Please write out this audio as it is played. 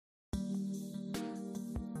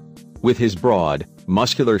With his broad,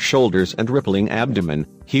 muscular shoulders and rippling abdomen,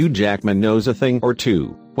 Hugh Jackman knows a thing or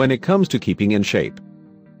two when it comes to keeping in shape.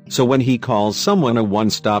 So when he calls someone a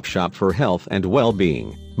one-stop shop for health and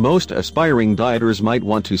well-being, most aspiring dieters might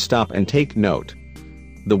want to stop and take note.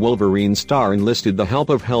 The Wolverine star enlisted the help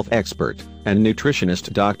of health expert and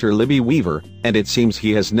nutritionist Dr. Libby Weaver, and it seems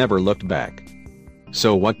he has never looked back.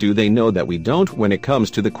 So what do they know that we don't when it comes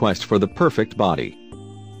to the quest for the perfect body?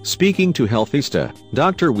 Speaking to Healthista,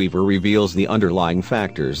 Dr. Weaver reveals the underlying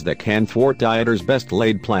factors that can thwart dieters'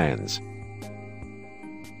 best-laid plans.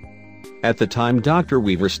 At the time Dr.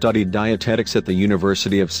 Weaver studied dietetics at the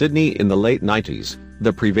University of Sydney in the late 90s,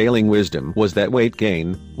 the prevailing wisdom was that weight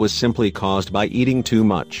gain was simply caused by eating too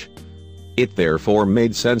much. It therefore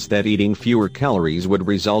made sense that eating fewer calories would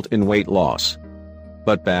result in weight loss.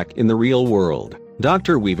 But back in the real world,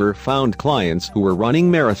 Dr. Weaver found clients who were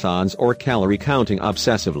running marathons or calorie counting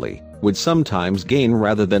obsessively would sometimes gain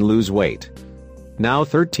rather than lose weight. Now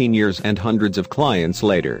 13 years and hundreds of clients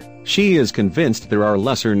later, she is convinced there are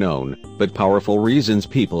lesser known, but powerful reasons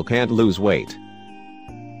people can't lose weight.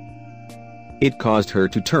 It caused her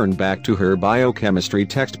to turn back to her biochemistry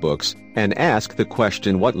textbooks and ask the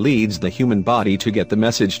question, what leads the human body to get the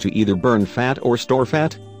message to either burn fat or store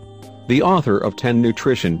fat? The author of 10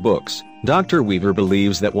 nutrition books, Dr. Weaver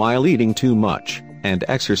believes that while eating too much and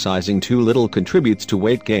exercising too little contributes to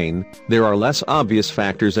weight gain, there are less obvious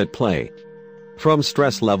factors at play. From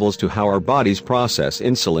stress levels to how our bodies process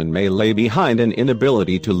insulin may lay behind an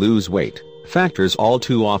inability to lose weight, factors all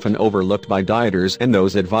too often overlooked by dieters and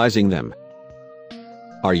those advising them.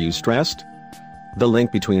 Are you stressed? The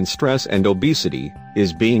link between stress and obesity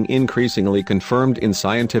is being increasingly confirmed in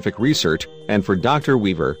scientific research, and for Dr.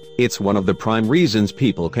 Weaver, it's one of the prime reasons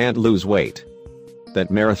people can't lose weight.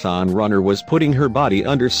 That marathon runner was putting her body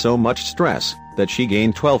under so much stress that she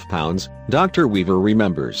gained 12 pounds, Dr. Weaver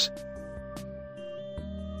remembers.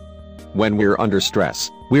 When we're under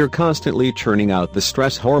stress, we're constantly churning out the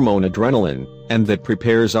stress hormone adrenaline, and that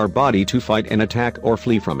prepares our body to fight an attack or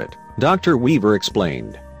flee from it, Dr. Weaver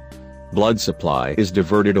explained. Blood supply is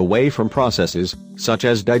diverted away from processes, such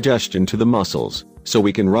as digestion, to the muscles, so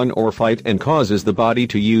we can run or fight, and causes the body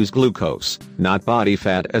to use glucose, not body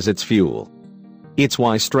fat, as its fuel. It's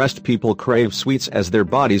why stressed people crave sweets, as their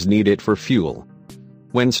bodies need it for fuel.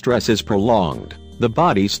 When stress is prolonged, the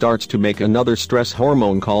body starts to make another stress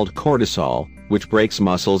hormone called cortisol, which breaks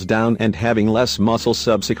muscles down, and having less muscle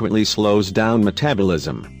subsequently slows down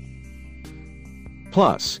metabolism.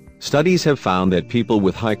 Plus, studies have found that people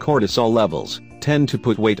with high cortisol levels tend to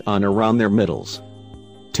put weight on around their middles.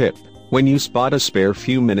 Tip: when you spot a spare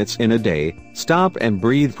few minutes in a day, stop and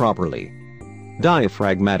breathe properly.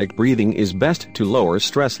 Diaphragmatic breathing is best to lower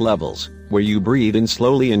stress levels, where you breathe in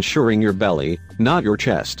slowly, ensuring your belly, not your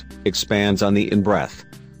chest, expands on the in-breath.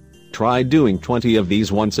 Try doing 20 of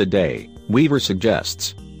these once a day, Weaver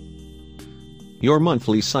suggests. Your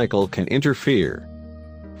monthly cycle can interfere.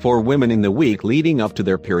 For women, in the week leading up to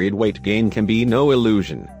their period, weight gain can be no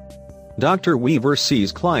illusion. Dr. Weaver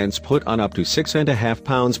sees clients put on up to 6.5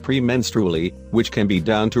 pounds premenstrually, which can be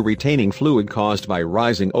down to retaining fluid caused by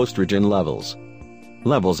rising estrogen levels.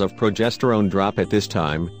 Levels of progesterone drop at this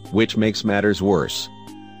time, which makes matters worse.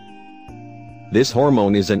 This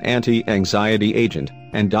hormone is an anti-anxiety agent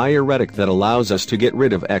and diuretic that allows us to get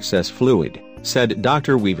rid of excess fluid, said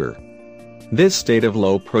Dr. Weaver. This state of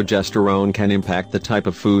low progesterone can impact the type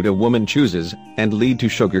of food a woman chooses and lead to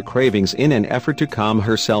sugar cravings in an effort to calm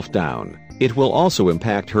herself down. It will also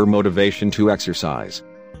impact her motivation to exercise.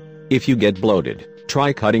 If you get bloated,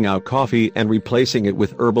 try cutting out coffee and replacing it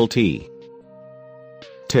with herbal tea.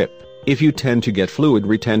 Tip: if you tend to get fluid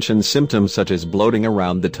retention symptoms such as bloating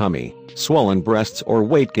around the tummy, swollen breasts, or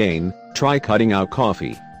weight gain, try cutting out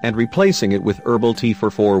coffee and replacing it with herbal tea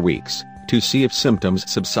for 4 weeks to see if symptoms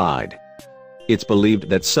subside. It's believed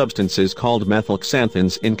that substances called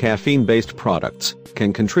methylxanthins in caffeine-based products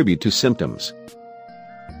can contribute to symptoms.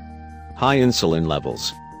 High insulin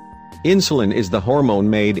levels. Insulin is the hormone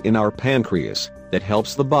made in our pancreas that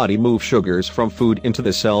helps the body move sugars from food into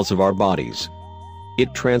the cells of our bodies.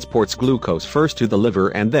 It transports glucose first to the liver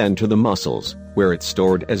and then to the muscles, where it's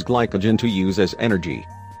stored as glycogen to use as energy.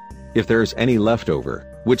 If there's any leftover,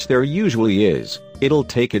 which there usually is, it'll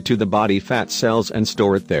take it to the body fat cells and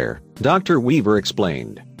store it there, Dr. Weaver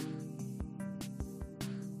explained.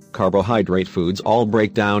 Carbohydrate foods all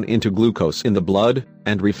break down into glucose in the blood,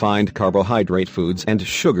 and refined carbohydrate foods and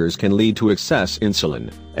sugars can lead to excess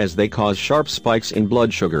insulin, as they cause sharp spikes in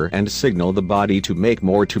blood sugar and signal the body to make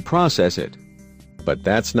more to process it. But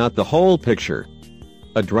that's not the whole picture.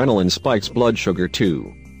 Adrenaline spikes blood sugar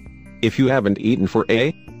too. If you haven't eaten for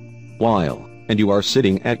a while, and you are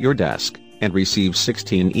sitting at your desk, and receive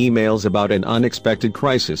 16 emails about an unexpected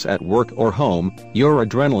crisis at work or home, your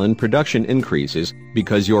adrenaline production increases,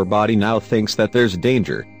 because your body now thinks that there's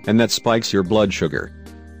danger, and that spikes your blood sugar.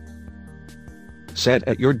 Sat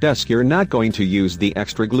at your desk, you're not going to use the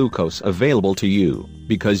extra glucose available to you,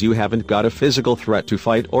 because you haven't got a physical threat to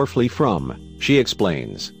fight or flee from, she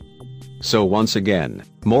explains. So once again,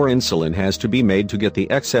 more insulin has to be made to get the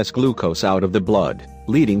excess glucose out of the blood,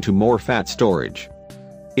 leading to more fat storage.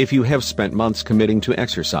 If you have spent months committing to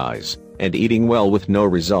exercise, and eating well with no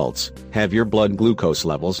results, have your blood glucose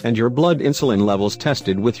levels and your blood insulin levels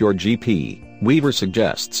tested with your GP, Weaver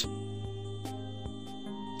suggests.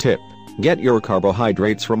 Tip: get your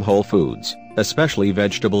carbohydrates from whole foods, especially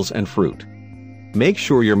vegetables and fruit. Make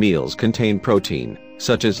sure your meals contain protein,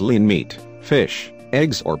 such as lean meat, fish,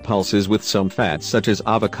 eggs or pulses with some fats such as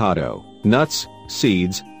avocado, nuts,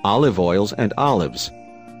 seeds, olive oils and olives.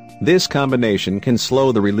 This combination can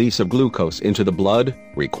slow the release of glucose into the blood,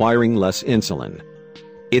 requiring less insulin.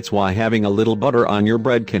 It's why having a little butter on your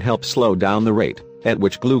bread can help slow down the rate at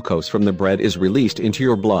which glucose from the bread is released into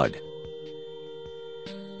your blood.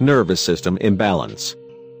 Nervous system imbalance.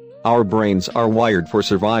 Our brains are wired for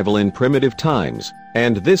survival in primitive times,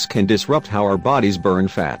 and this can disrupt how our bodies burn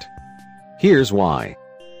fat. Here's why.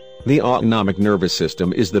 The autonomic nervous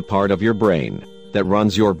system is the part of your brain that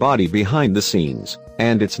runs your body behind the scenes,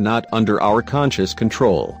 and it's not under our conscious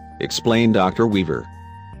control, explained Dr. Weaver.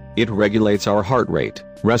 It regulates our heart rate,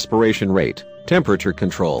 respiration rate, temperature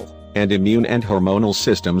control, and immune and hormonal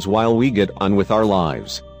systems while we get on with our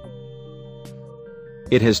lives.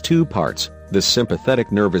 It has two parts: the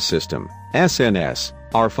sympathetic nervous system, SNS,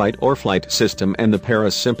 our fight or flight system, and the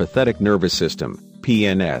parasympathetic nervous system,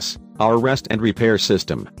 PNS, our rest and repair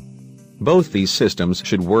system. Both these systems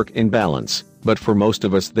should work in balance, but for most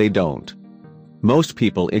of us they don't. Most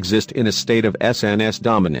people exist in a state of SNS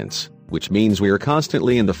dominance, which means we are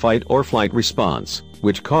constantly in the fight or flight response,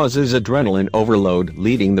 which causes adrenaline overload,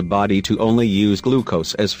 leading the body to only use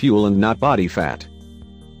glucose as fuel and not body fat.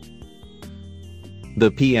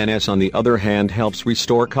 The PNS, on the other hand, helps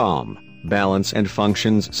restore calm, balance and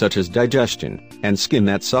functions such as digestion and skin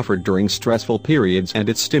that suffered during stressful periods, and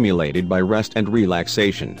it's stimulated by rest and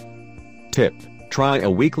relaxation. Tip: try a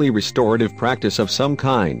weekly restorative practice of some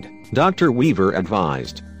kind, Dr. Weaver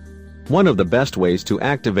advised. One of the best ways to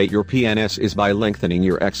activate your PNS is by lengthening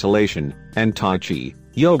your exhalation, and Tai Chi,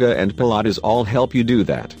 yoga and Pilates all help you do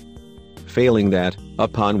that. Failing that,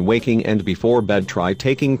 upon waking and before bed, try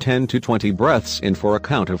taking 10 to 20 breaths in for a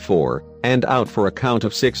count of 4, and out for a count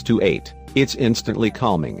of 6 to 8. It's instantly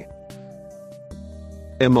calming.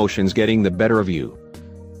 Emotions getting the better of you.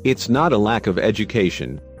 It's not a lack of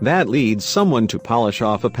education that leads someone to polish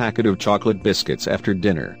off a packet of chocolate biscuits after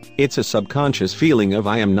dinner. It's a subconscious feeling of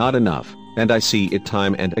 "I am not enough," and I see it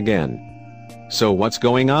time and again. So what's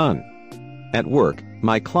going on? At work,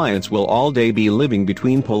 my clients will all day be living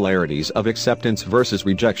between polarities of acceptance versus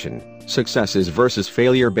rejection, successes versus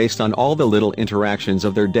failure based on all the little interactions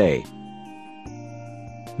of their day.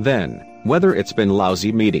 Then, whether it's been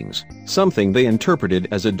lousy meetings, something they interpreted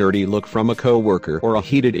as a dirty look from a coworker, or a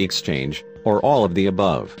heated exchange, or all of the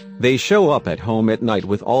above, they show up at home at night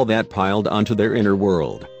with all that piled onto their inner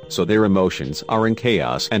world, so their emotions are in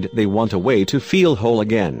chaos and they want a way to feel whole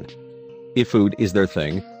again. If food is their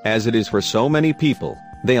thing, as it is for so many people,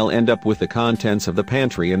 they'll end up with the contents of the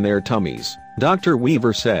pantry in their tummies, Dr.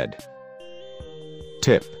 Weaver said.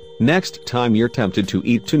 Tip: next time you're tempted to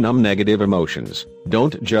eat to numb negative emotions,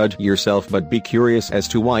 don't judge yourself but be curious as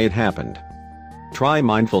to why it happened. Try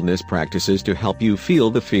mindfulness practices to help you feel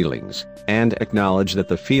the feelings, and acknowledge that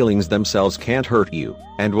the feelings themselves can't hurt you,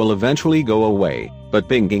 and will eventually go away, but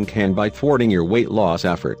binging can by thwarting your weight loss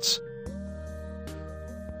efforts.